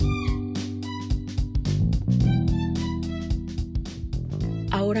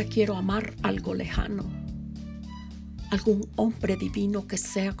Ahora quiero amar algo lejano, algún hombre divino que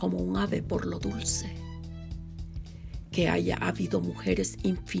sea como un ave por lo dulce, que haya habido mujeres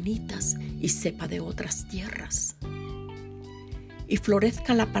infinitas y sepa de otras tierras, y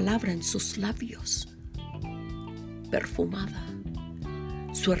florezca la palabra en sus labios, perfumada,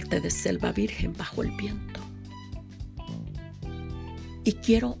 suerte de selva virgen bajo el viento. Y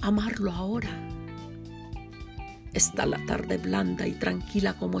quiero amarlo ahora. Está la tarde blanda y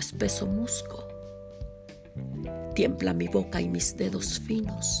tranquila como espeso musgo. Tiembla mi boca y mis dedos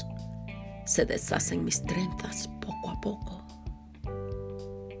finos se deshacen mis trenzas poco a poco.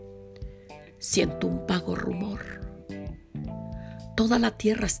 Siento un vago rumor. Toda la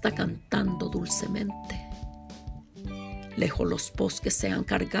tierra está cantando dulcemente. Lejos los bosques se han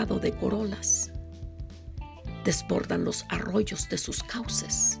cargado de corolas. Desbordan los arroyos de sus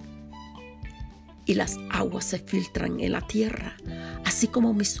cauces. Y las aguas se filtran en la tierra, así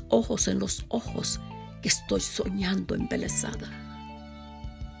como mis ojos en los ojos que estoy soñando embelesada.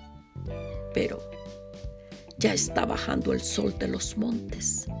 Pero ya está bajando el sol de los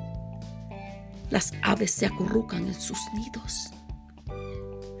montes. Las aves se acurrucan en sus nidos.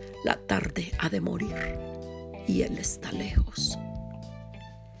 La tarde ha de morir y él está lejos.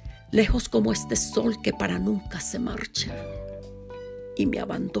 Lejos como este sol que para nunca se marcha y me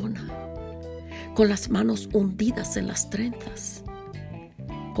abandona, con las manos hundidas en las trenzas,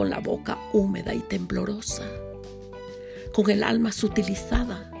 con la boca húmeda y temblorosa, con el alma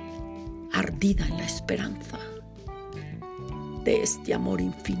sutilizada, ardida en la esperanza de este amor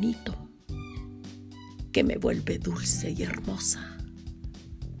infinito que me vuelve dulce y hermosa.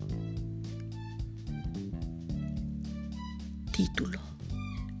 Título: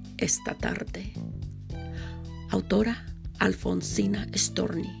 Esta tarde. Autora: Alfonsina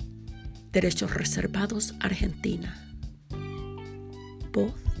Storni. Derechos reservados: Argentina.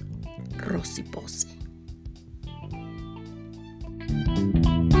 Voz: Rosy Pozzi.